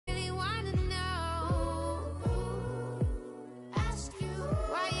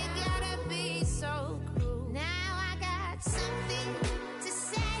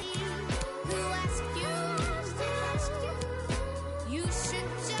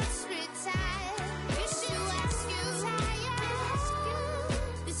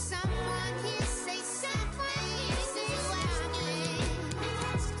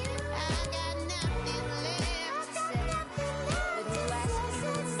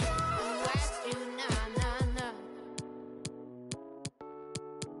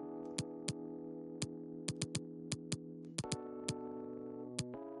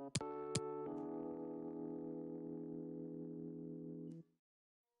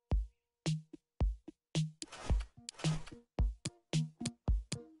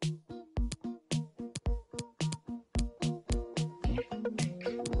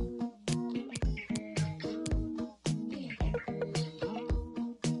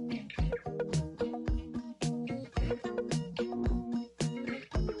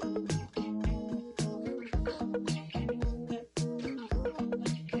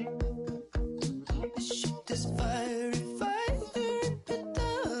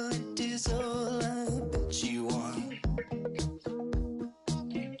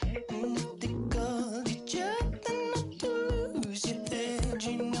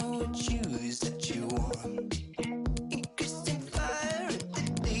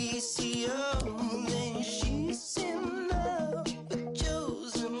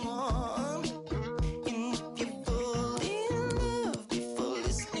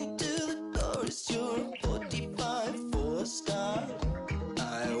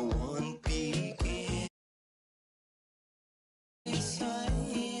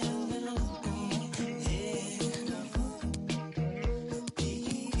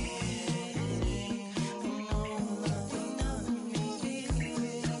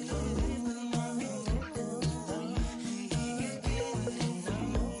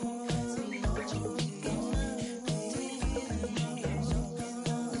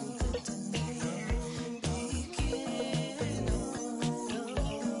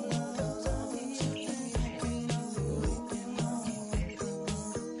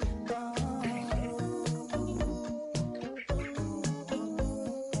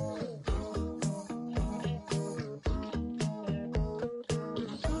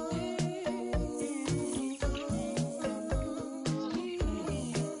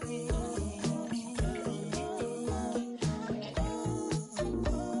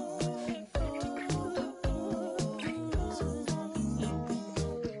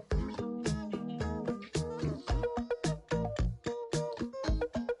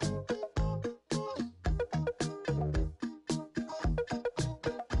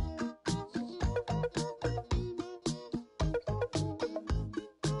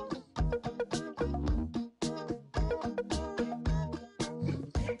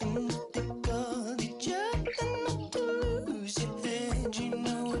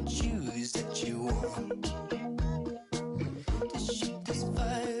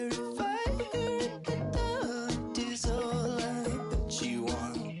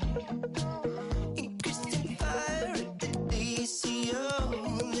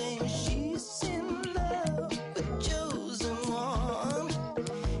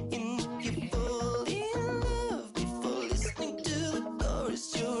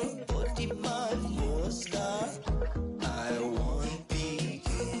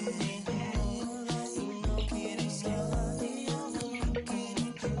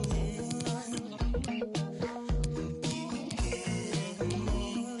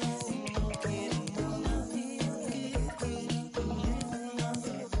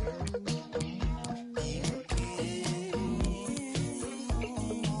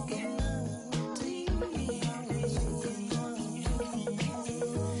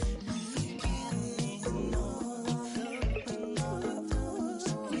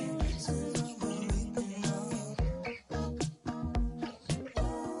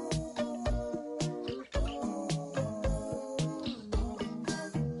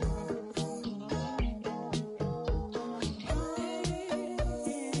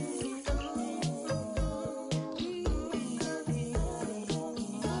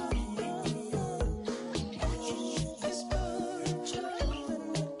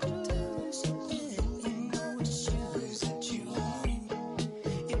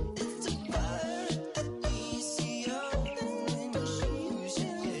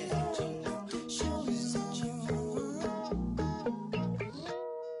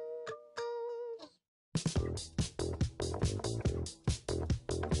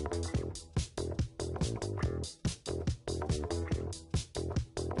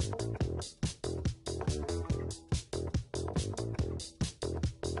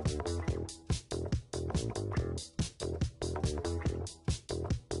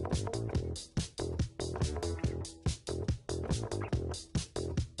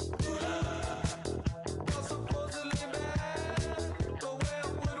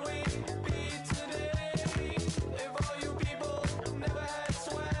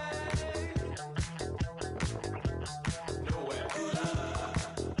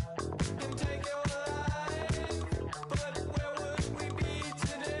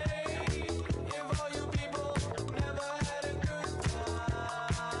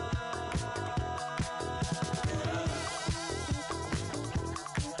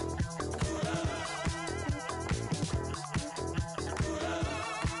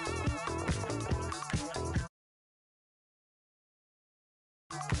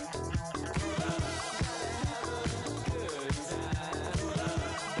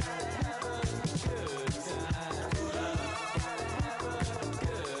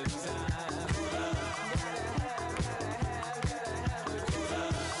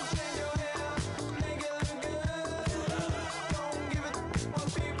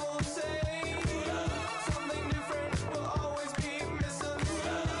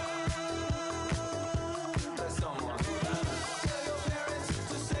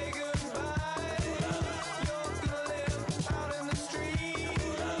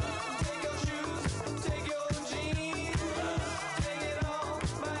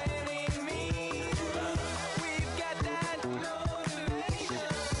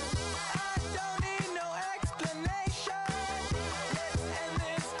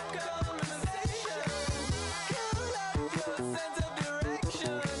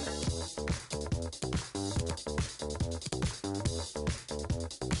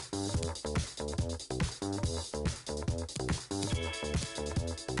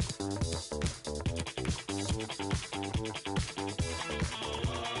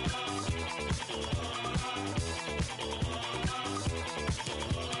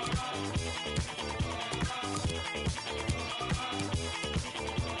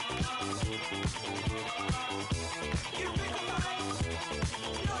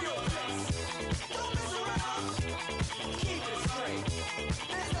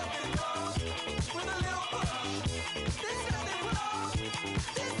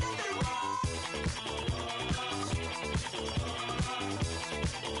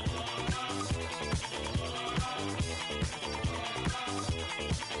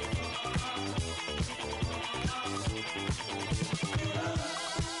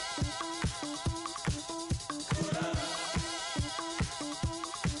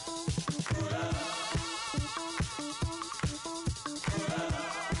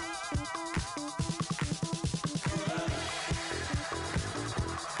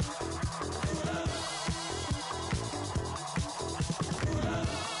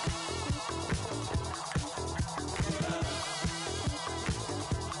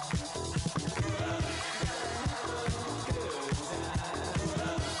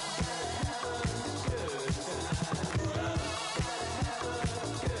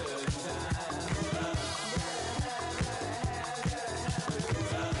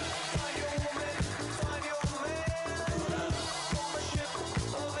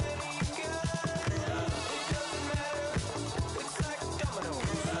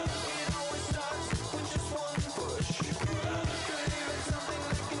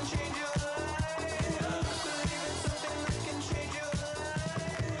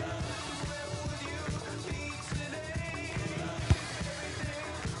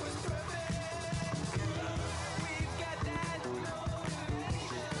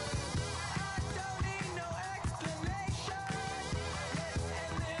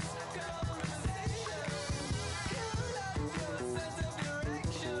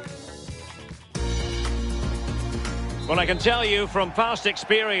Well, I can tell you from past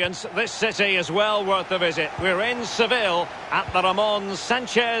experience, this city is well worth the visit. We're in Seville at the Ramon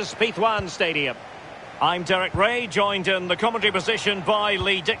Sanchez Pizjuan Stadium. I'm Derek Ray, joined in the commentary position by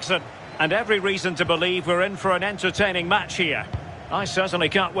Lee Dixon. And every reason to believe we're in for an entertaining match here. I certainly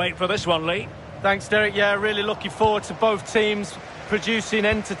can't wait for this one, Lee. Thanks, Derek. Yeah, really looking forward to both teams producing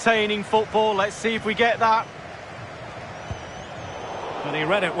entertaining football. Let's see if we get that. And he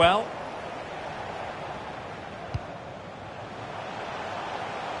read it well.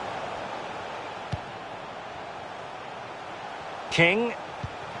 King.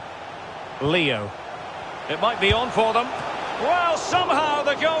 Leo. It might be on for them. Well, somehow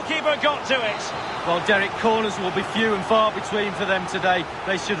the goalkeeper got to it. Well, Derek, corners will be few and far between for them today.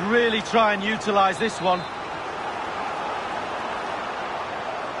 They should really try and utilise this one.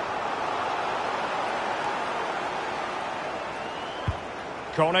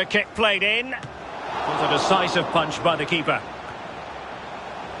 Corner kick played in. Was a decisive punch by the keeper.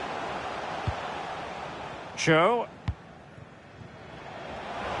 Cho.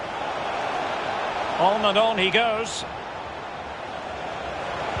 On and on he goes.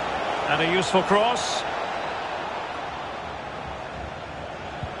 And a useful cross.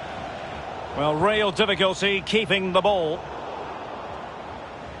 Well, real difficulty keeping the ball.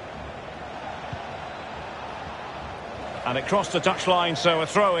 And it crossed the touchline, so a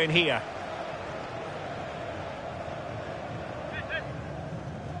throw in here.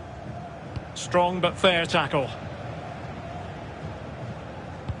 Strong but fair tackle.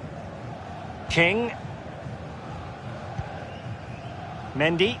 King.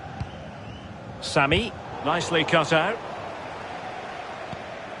 Mendy. Sammy. Nicely cut out.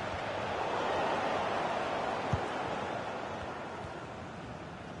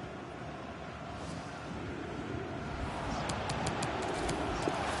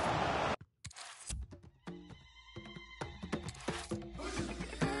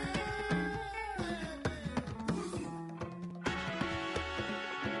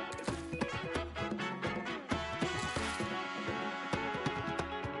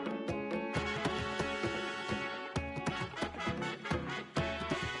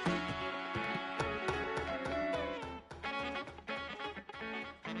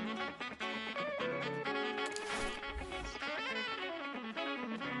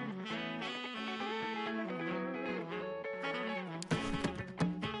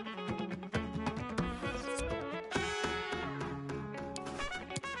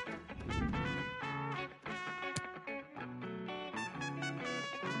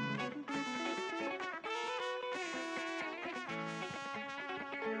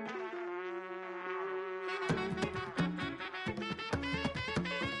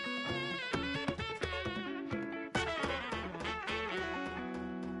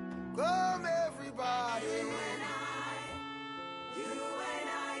 Come everybody.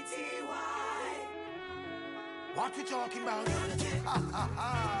 U-N-I-T-Y. What you talking about? Ha ha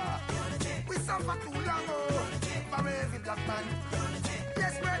ha. We suffer too long, oh. For every black man.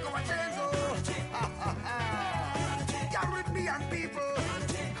 Yes, break our chains, oh. Ha ha ha. Caribbean people.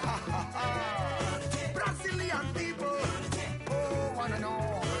 Ha ha ha. Brazilian people. Oh, wanna know.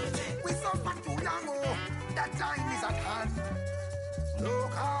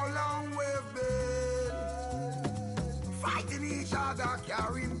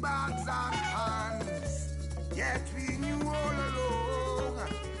 telling you all along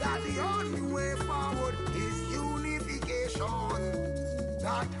that the only way forward is unification.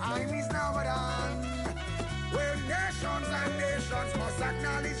 That time is now done, where nations and nations must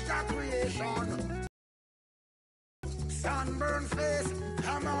acknowledge that creation. Sunburn face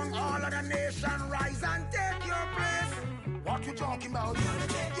among all of the nation, rise and take your place. What you talking about?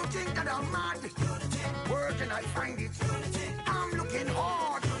 You think that I'm mad? Where can I find it? I'm looking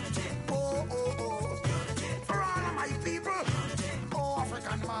hard. Oh, oh, oh. For all of my people, oh,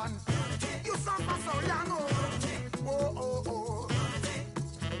 African man, you suffer so long, oh. Oh, oh, oh.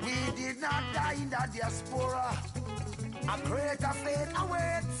 We did not die in the diaspora. A greater fate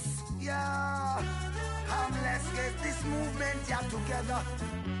awaits, yeah. Let's get this movement yeah, together.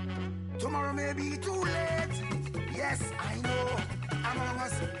 Tomorrow may be too late. Yes, I know. Among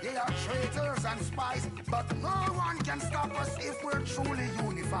us, they are traitors and spies, but no one can stop us if we're truly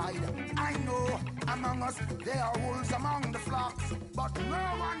unified. I know. Among us, there are wolves among the flocks, but no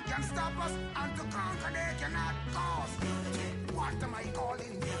one can stop us, and to conquer they cannot cause. What am I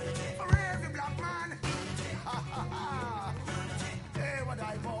calling? For every black man. Ha ha ha. Hey, what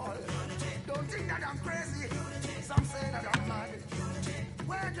I ball. Don't think that I'm crazy. Some say that I'm mad.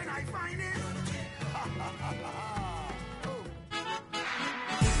 Where can I find it? Ha ha ha ha.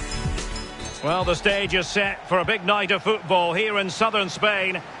 Well, the stage is set for a big night of football here in southern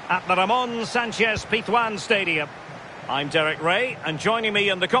Spain at the Ramon Sanchez Pizjuan Stadium. I'm Derek Ray, and joining me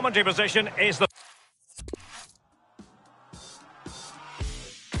in the commentary position is the...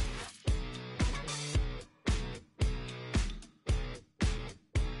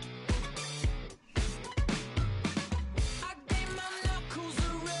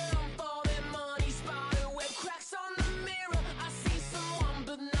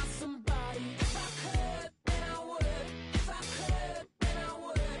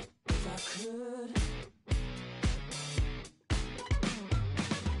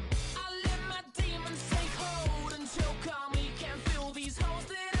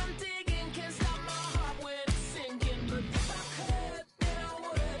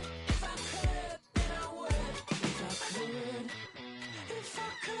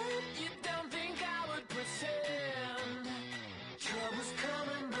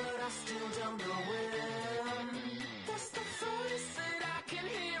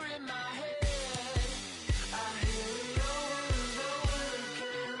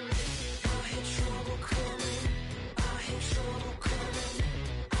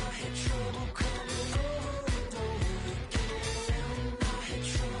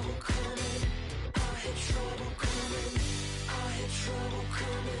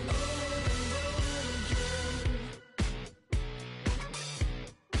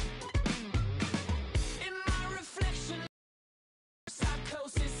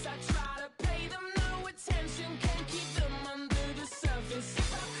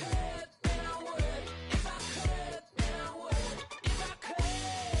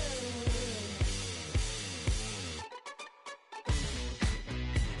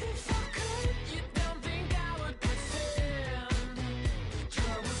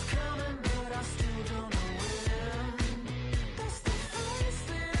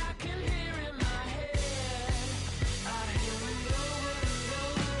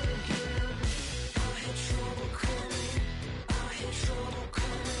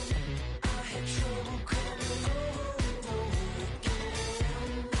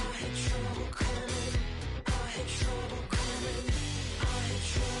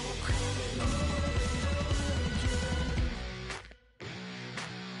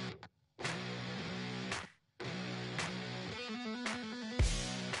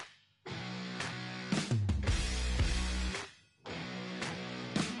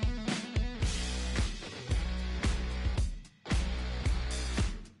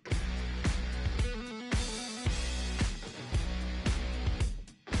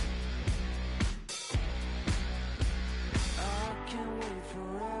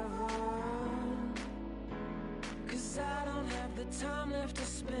 Time left to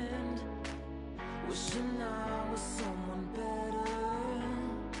spend, wishing I was someone better,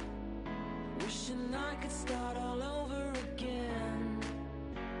 wishing I could start all over again.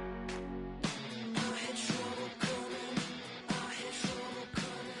 I had trouble coming, I had trouble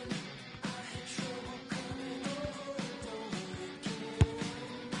coming, I had trouble coming over and over again.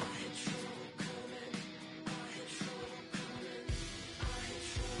 I had trouble coming, I had trouble coming, I had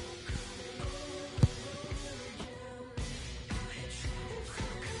trouble coming over and over again.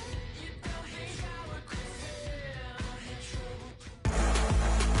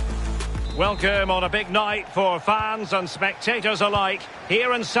 Welcome on a big night for fans and spectators alike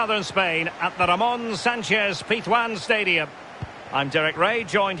here in southern Spain at the Ramon Sanchez Pizjuan Stadium. I'm Derek Ray,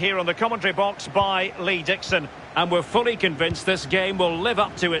 joined here on the commentary box by Lee Dixon, and we're fully convinced this game will live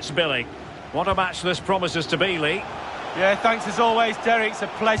up to its billing. What a match this promises to be, Lee. Yeah, thanks as always, Derek. It's a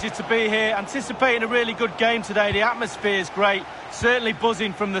pleasure to be here. Anticipating a really good game today. The atmosphere is great. Certainly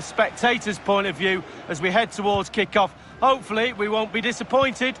buzzing from the spectators' point of view as we head towards kick-off. Hopefully, we won't be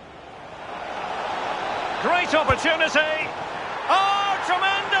disappointed. Great opportunity. Oh,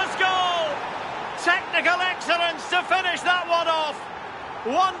 tremendous goal. Technical excellence to finish that one off.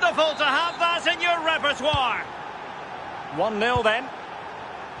 Wonderful to have that in your repertoire. 1-0 then.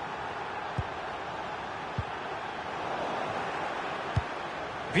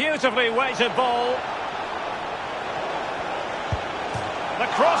 Beautifully weighted ball. The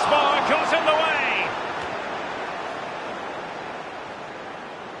crossbar got in the way.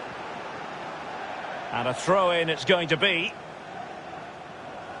 And a throw-in it's going to be.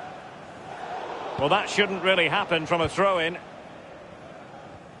 Well, that shouldn't really happen from a throw-in.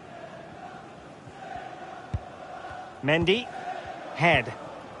 Mendy. Head.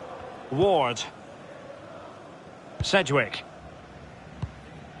 Ward. Sedgwick.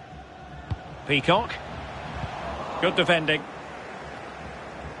 Peacock. Good defending.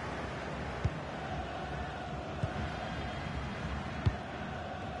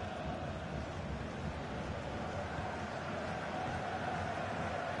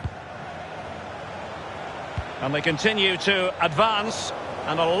 And they continue to advance,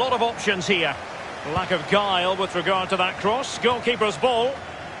 and a lot of options here. Lack of guile with regard to that cross. Goalkeeper's ball.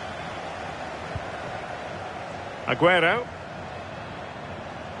 Aguero.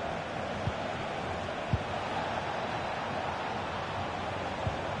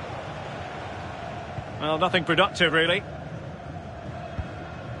 Well, nothing productive, really.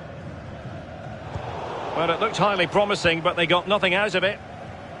 Well, it looked highly promising, but they got nothing out of it.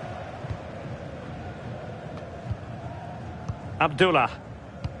 Abdullah.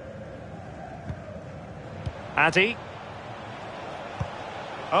 Addy.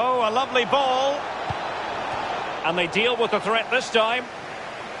 Oh, a lovely ball. And they deal with the threat this time.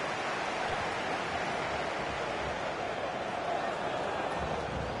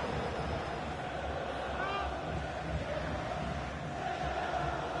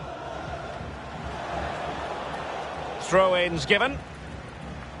 Throw-ins given.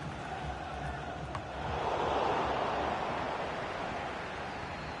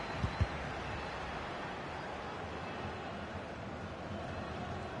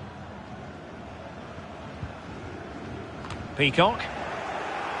 Peacock.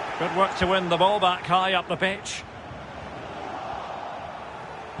 Good work to win the ball back high up the pitch.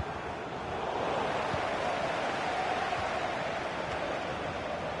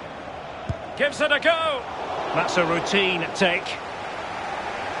 Gives it a go. That's a routine take.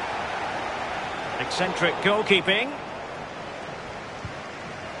 Eccentric goalkeeping.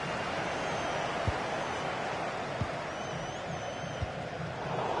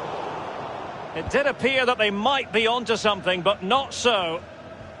 It did appear that they might be onto something, but not so.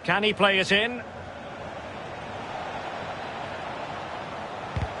 Can he play it in?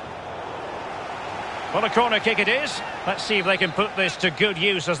 Well, a corner kick it is. Let's see if they can put this to good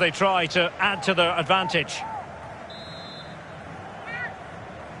use as they try to add to their advantage.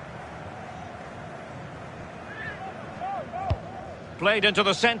 Played into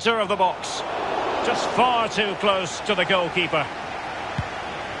the centre of the box. Just far too close to the goalkeeper.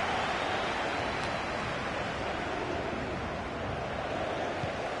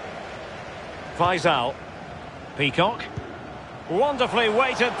 Faisal. Peacock. Wonderfully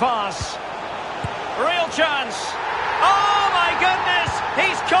weighted pass. Real chance. Oh my goodness!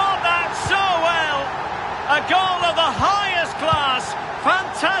 He's caught that so well! A goal of the highest class.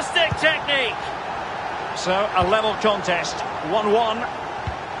 Fantastic technique. So, a level contest. 1-1.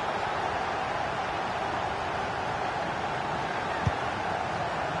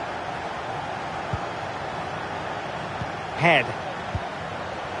 Head.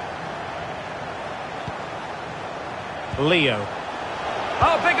 Leo.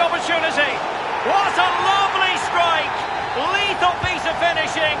 Oh, big opportunity. What a lovely strike. Lethal piece of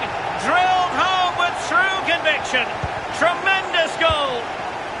finishing. Drilled home with true conviction. Tremendous goal.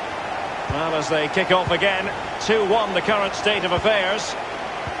 Well, as they kick off again, 2-1 the current state of affairs.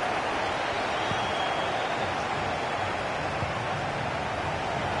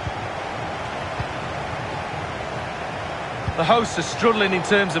 The hosts are struggling in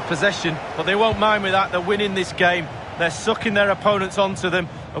terms of possession, but they won't mind with that. They're winning this game. They're sucking their opponents onto them,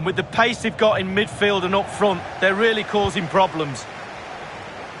 and with the pace they've got in midfield and up front, they're really causing problems.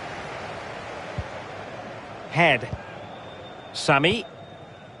 Head. Sami.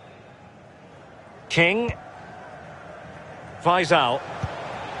 King. Faisal.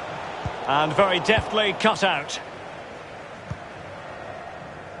 And very deftly cut out.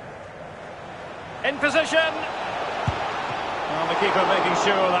 In position. Well, the keeper making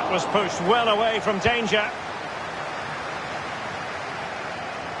sure that was pushed well away from danger.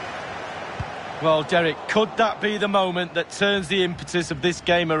 Well, Derek, could that be the moment that turns the impetus of this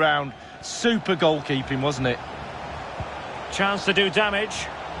game around? Super goalkeeping, wasn't it? Chance to do damage.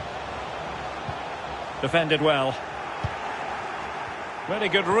 Defended well. Very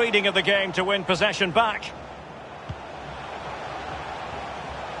good reading of the game to win possession back.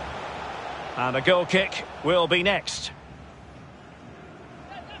 And a goal kick will be next.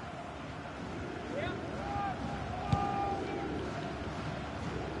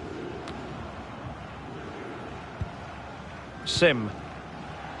 Sim.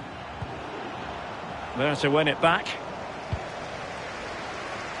 There to win it back.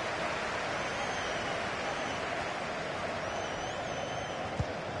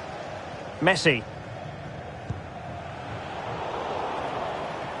 Messi.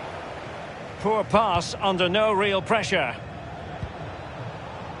 Poor pass under no real pressure.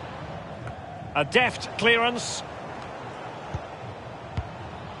 A deft clearance.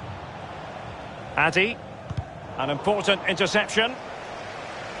 Addy. An important interception.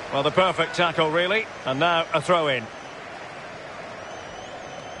 Well, the perfect tackle, really. And now a throw-in.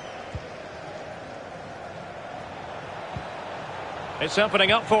 It's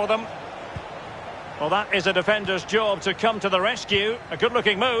opening up for them. Well, that is a defender's job to come to the rescue. A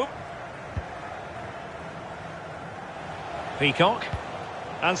good-looking move. Peacock.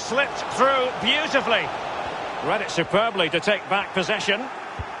 And slipped through beautifully. Read it superbly to take back possession.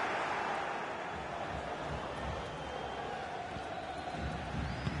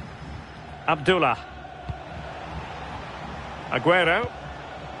 Abdullah. Aguero.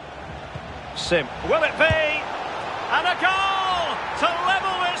 Sim. Will it be? And a goal to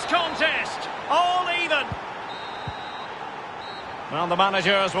level this contest. All even. Well, the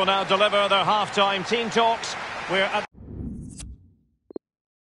managers will now deliver their half-time team talks. We're at...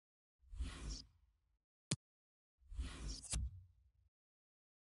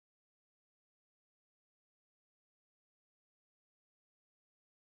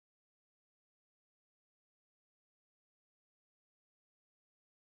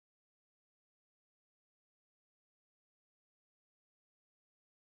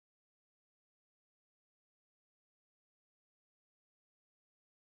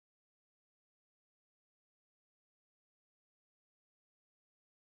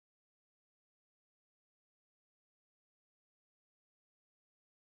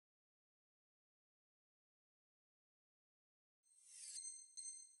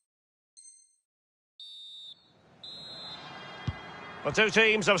 The two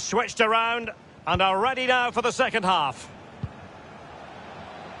teams have switched around and are ready now for the second half.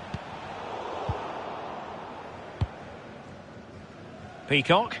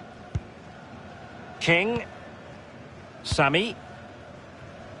 Peacock. King. Sami.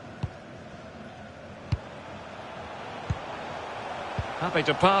 Happy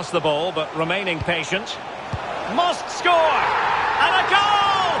to pass the ball, but remaining patient. Must score! And a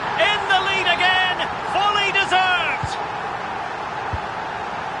goal! In the lead again! Fully deserved!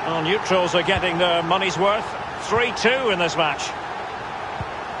 Well, neutrals are getting their money's worth. 3-2 in this match.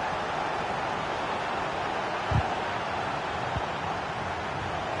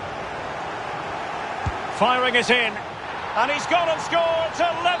 Firing it in. And he's gone and scored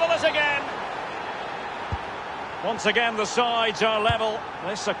to level it again. Once again, the sides are level.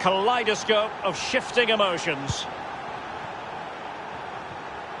 This is a kaleidoscope of shifting emotions.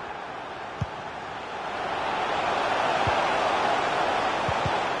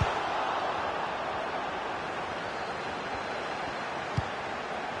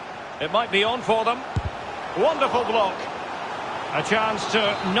 It might be on for them. Wonderful block. A chance to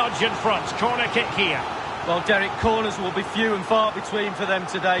nudge in front. Corner kick here. Well, Derek, corners will be few and far between for them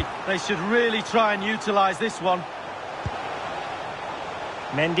today. They should really try and utilise this one.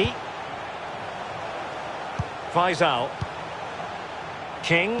 Mendy. Faisal.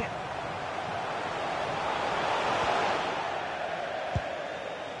 King.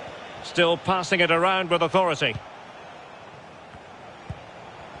 Still passing it around with authority.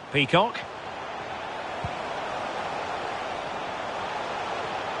 Peacock.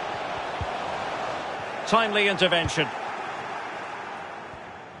 Timely intervention.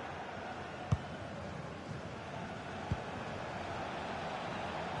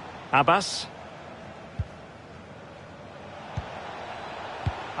 Abbas.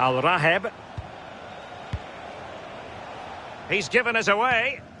 Al-Raheb. He's given us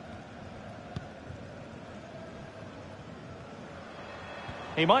away.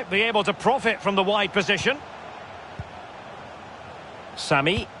 He might be able to profit from the wide position.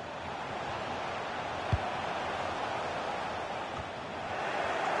 Sami.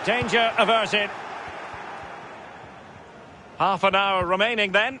 Danger averted. Half an hour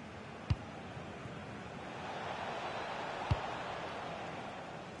remaining then.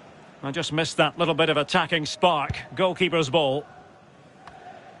 I just missed that little bit of attacking spark. Goalkeeper's ball.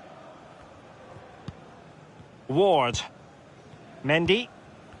 Ward. Mendy.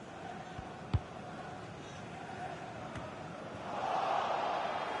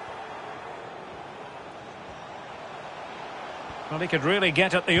 Well, he could really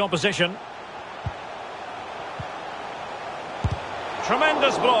get at the opposition.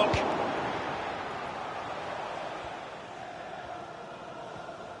 Tremendous block.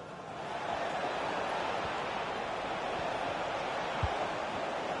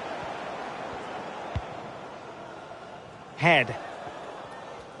 Head.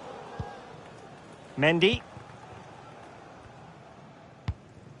 Mendy.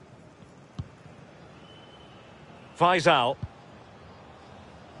 Faisal.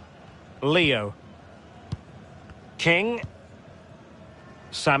 Leo. King.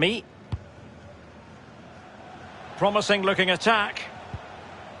 Sami. Promising looking attack.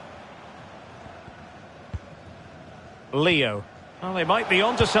 Leo. Well, they might be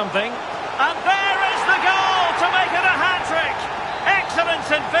onto something. And there is the goal to make it a hat-trick.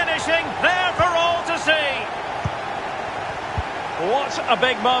 Excellence in finishing, there for all to see. What a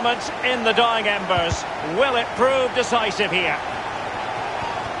big moment in the dying embers. Will it prove decisive here?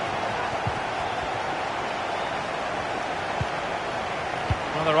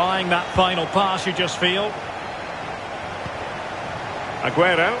 Well, they're eyeing that final pass, you just feel.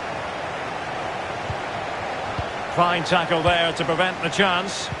 Aguero. Fine tackle there to prevent the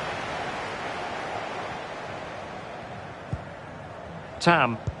chance.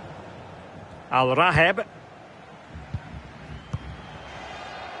 Tam. Al-Raheb.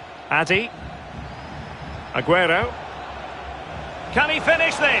 Adi. Aguero. Can he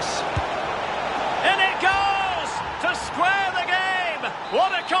finish this? In it goes! To square the game!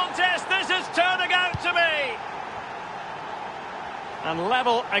 What a contest this is turning out to be! And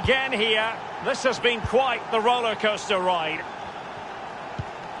level again here. This has been quite the roller coaster ride.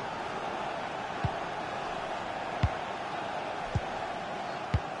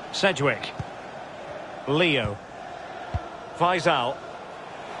 Sedgwick. Leo. Faisal.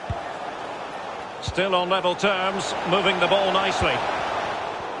 Still on level terms, moving the ball nicely.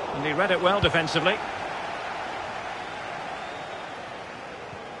 And he read it well defensively.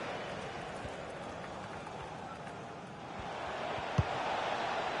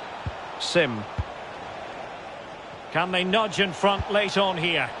 Sim. Can they nudge in front late on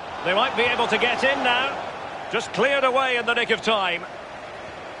here? They might be able to get in now. Just cleared away in the nick of time.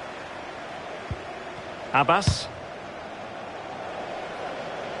 Abbas.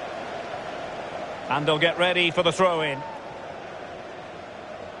 And they'll get ready for the throw-in.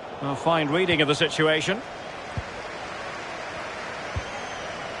 A fine reading of the situation.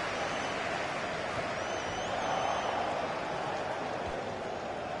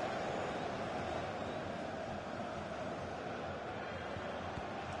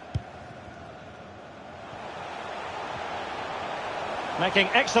 Making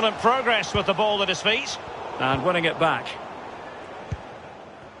excellent progress with the ball at his feet. And winning it back.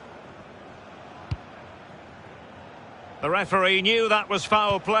 The referee knew that was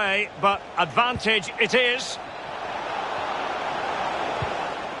foul play, but advantage it is.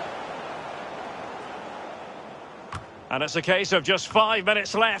 And it's a case of just 5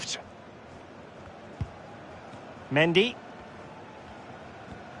 minutes left. Mendy.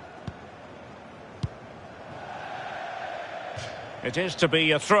 It is to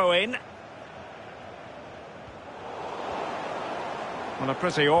be a throw-in. Well, a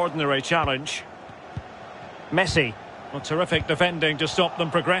pretty ordinary challenge. Messi. Well, terrific defending to stop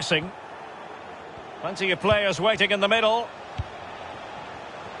them progressing. Plenty of players waiting in the middle.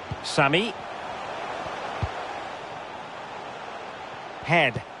 Sami.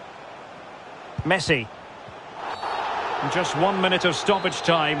 Head. Messi. And just 1 minute of stoppage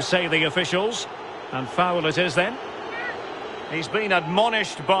time, say the officials. And foul it is then. He's been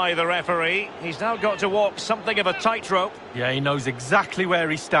admonished by the referee. He's now got to walk something of a tightrope. Yeah, he knows exactly where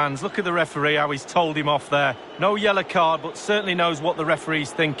he stands. Look at the referee, how he's told him off there. No yellow card, but certainly knows what the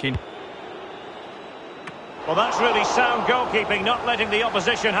referee's thinking. Well, that's really sound goalkeeping, not letting the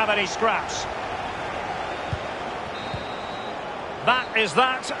opposition have any scraps. That is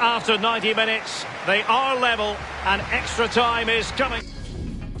that after 90 minutes. They are level and extra time is coming.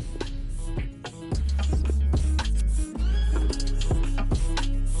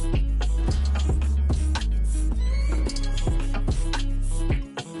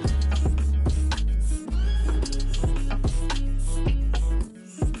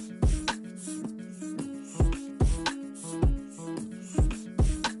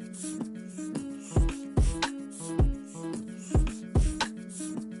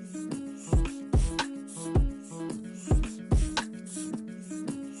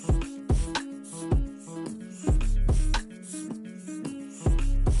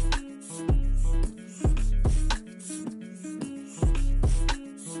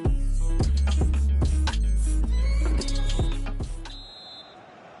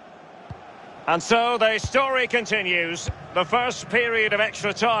 And so the story continues. The first period of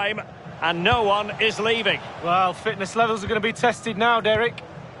extra time, and no one is leaving. Well, fitness levels are going to be tested now, Derek.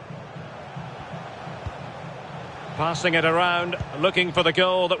 Passing it around, looking for the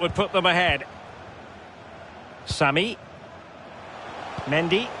goal that would put them ahead. Sami.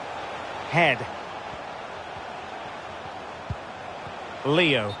 Mendy. Head.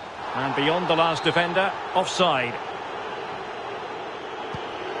 Leo. And beyond the last defender, offside.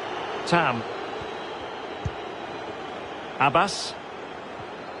 Tam. Abbas.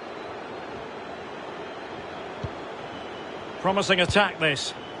 Promising attack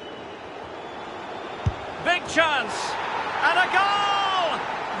this. Big chance. And a goal!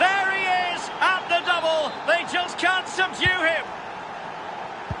 There he is at the double. They just can't subdue him.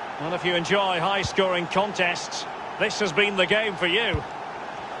 Well, if you enjoy high-scoring contests, this has been the game for you.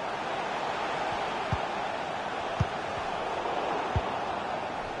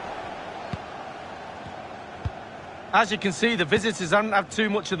 As you can see, the visitors haven't had too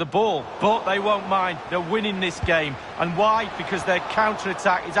much of the ball, but they won't mind. They're winning this game. And why? Because their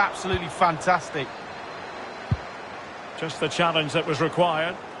counter-attack is absolutely fantastic. Just the challenge that was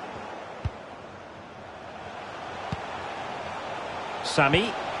required.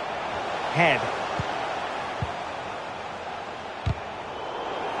 Sami. Head.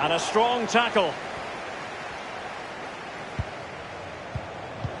 And a strong tackle.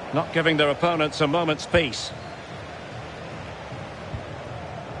 Not giving their opponents a moment's peace.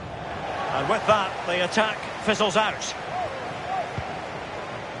 And with that, the attack fizzles out.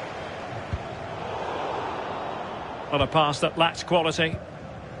 On a pass that lacks quality.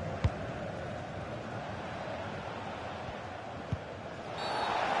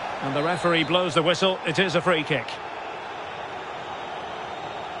 And the referee blows the whistle. It is a free kick.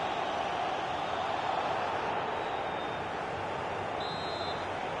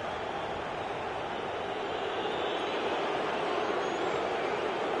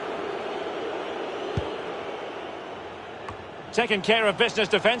 Taking care of business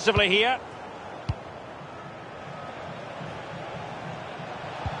defensively here.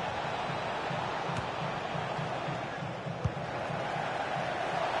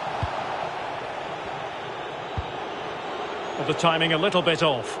 But the timing a little bit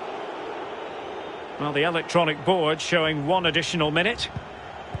off. Well, the electronic board showing one additional minute.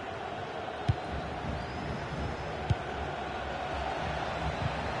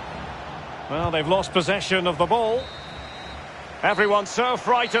 Well, they've lost possession of the ball. Everyone's so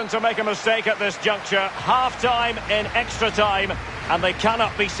frightened to make a mistake at this juncture. Half-time in extra time, and they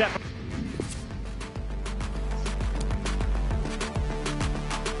cannot be separated.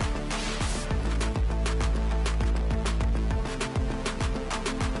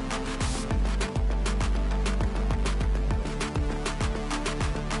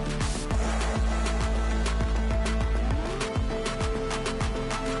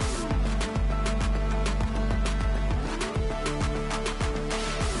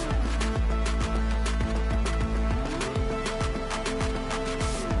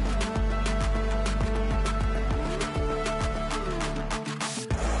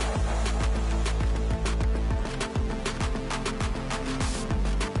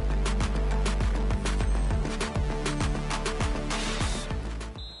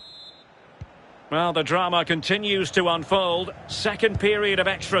 Well, the drama continues to unfold. Second period of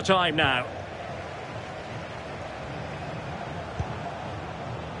extra time now.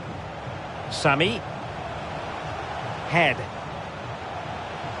 Sami. Head.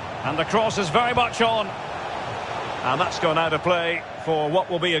 And the cross is very much on. And that's gone out of play for what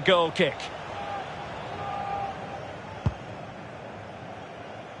will be a goal kick.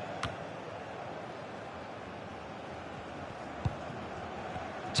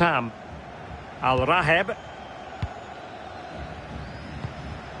 Tam. Al-Raheb.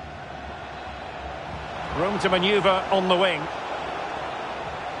 Room to manoeuvre on the wing.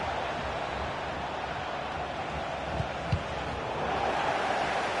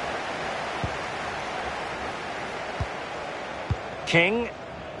 King.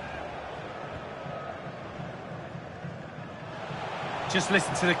 Just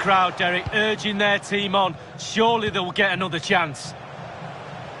listen to the crowd, Derek, urging their team on. Surely they'll get another chance.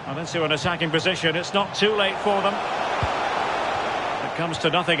 Well, into an attacking position. It's not too late for them. It comes to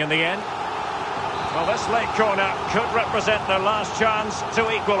nothing in the end. Well, this late corner could represent their last chance to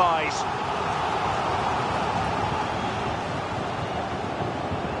equalise.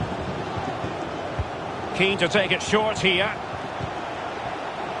 Keen to take it short here.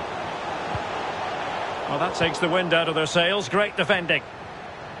 Well, that takes the wind out of their sails. Great defending.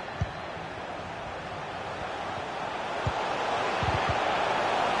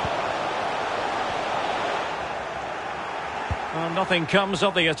 Well, nothing comes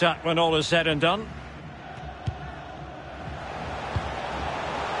of the attack when all is said and done.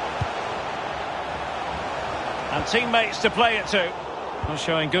 And teammates to play it to. Well,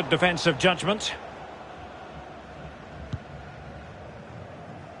 showing good defensive judgment.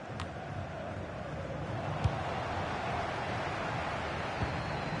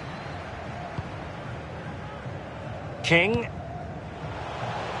 King.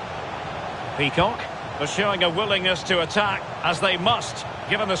 Peacock. They're showing a willingness to attack, as they must,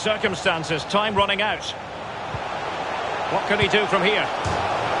 given the circumstances. Time running out. What can he do from here?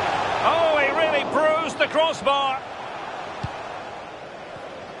 Oh, he really bruised the crossbar.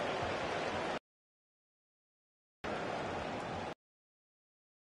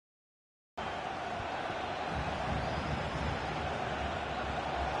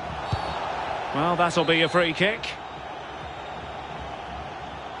 Well, that'll be a free kick.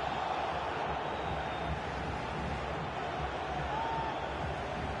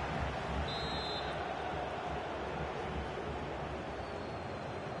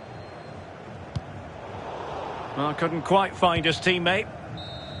 Well, couldn't quite find his teammate.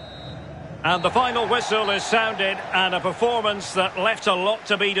 And the final whistle is sounded, and a performance that left a lot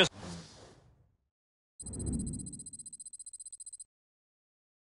to be desired.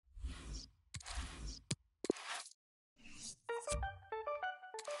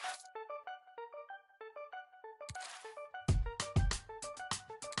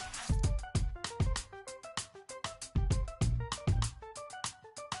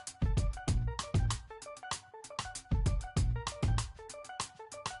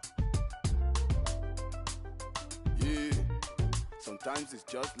 Yeah, sometimes it's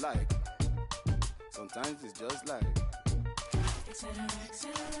just like, sometimes it's just like.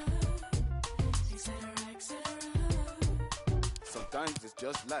 Sometimes it's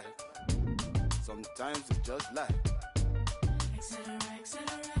just like, sometimes it's just like.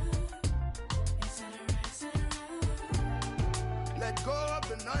 Let go of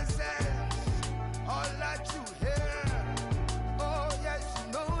the nonsense, all that you hear. Oh yes,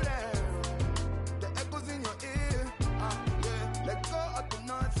 you know that. The echoes in your ear. Yeah. Let go of the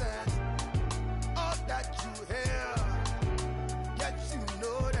nonsense, all that you hear. Yes, you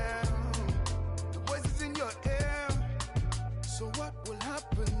know that. The voices in your ear. So what will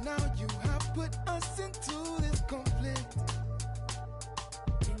happen now? You have put us into this conflict.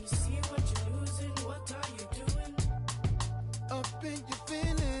 Can you see what you're losing? What are you doing? Up in your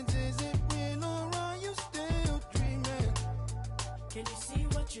feelings, is it real or are you still dreaming? Can you see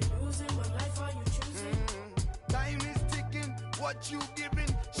what you're losing? What life are you choosing? Time is ticking, what you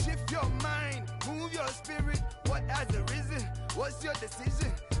giving? Shift your mind, move your spirit. What has arisen? What's your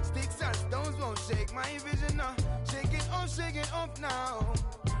decision? Sticks and stones won't shake my vision now. Shake it off now.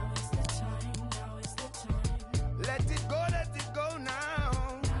 Now is the time, now is the time. Let it go now.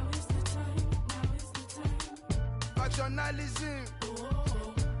 Now is the time, now is the time. Factionalism,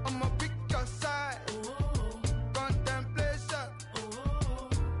 Oh, I'ma pick your side. oh, Contemplation, oh,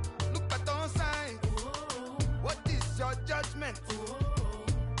 look at on side. oh, What is your judgment? oh,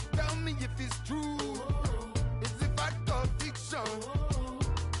 Tell me if it's true. Is it fact or fiction? oh,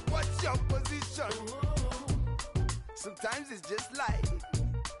 What's your position? oh. Sometimes it's just like,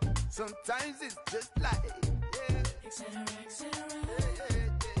 sometimes it's just like, yeah, Etc, etc, yeah,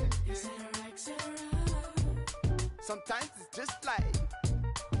 yeah. etc. Sometimes it's just like,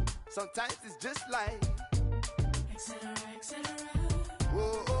 sometimes it's just like, Etc, etc.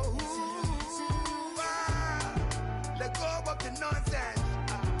 whoa, oh, let go of the nonsense,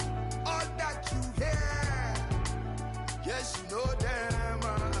 all that you hear. Yes, you know them,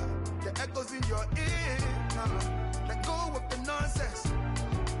 the echoes in your ear. Let go of the nonsense,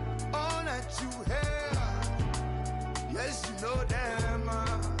 all that you hear. Yes, you know them,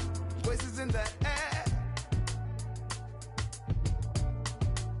 voices in the air.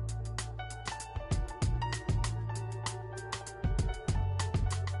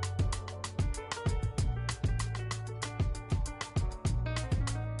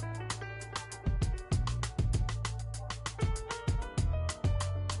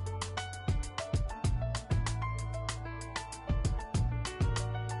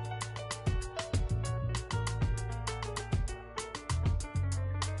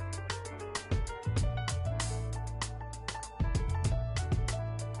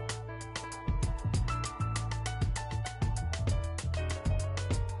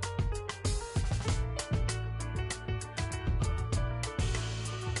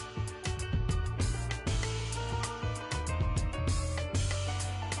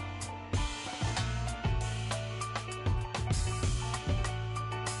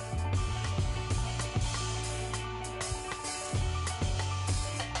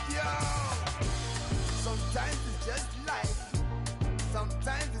 Sometimes it's just like,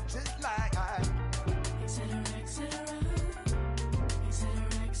 sometimes it's just like Etc. etc. Etc.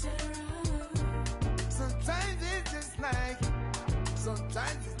 etc. sometimes it's just like,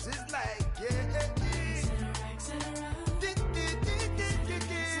 sometimes it's just like, yeah, yeah, yeah. Etc.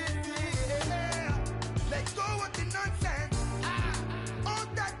 Let go of the nonsense. All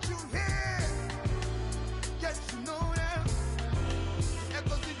that you hear, yes, you know them.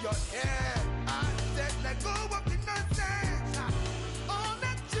 Echoes in your head. I said, let go of the nonsense. All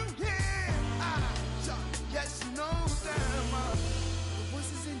that you hear, yes, you know them. The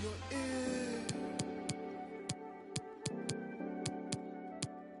voices in your ear.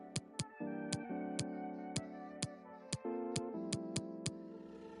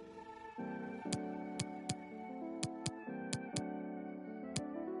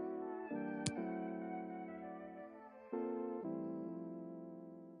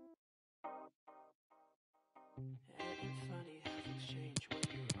 Ain't it funny how things change when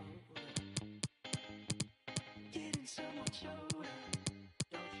you're older? Getting so much older.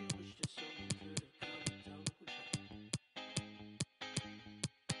 Don't you wish that someone could have come and told you?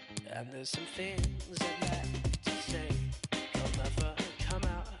 And there's some things I'd like to say, they'll never come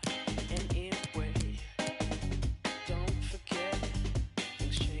out anyway. Don't forget,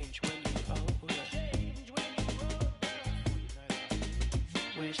 things change when you're older.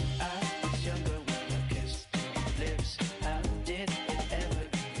 Wish I was younger when I kissed your lips. How did it ever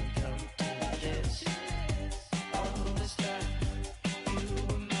even come to this? All this time, you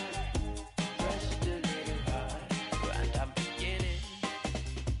were mine, pressed a little hard. And I'm beginning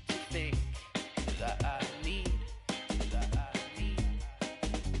to think that I need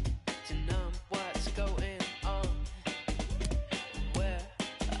to numb what's going on, where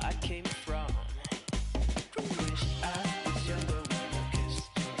I came from. Wish I was younger when I kissed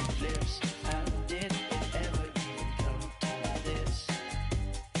your lips. How did it ever even come to this?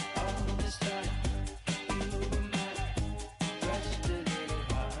 All this time, you were mine, pressed a little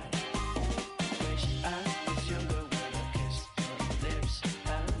hard. Wish I was younger when I kissed your lips.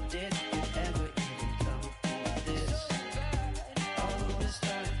 How did it ever even come to this? All this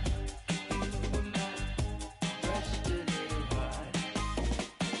time, you were mine, pressed a little hard.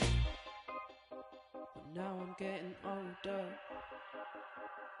 But now I'm getting older.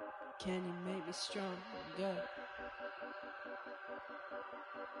 Can you make me stronger?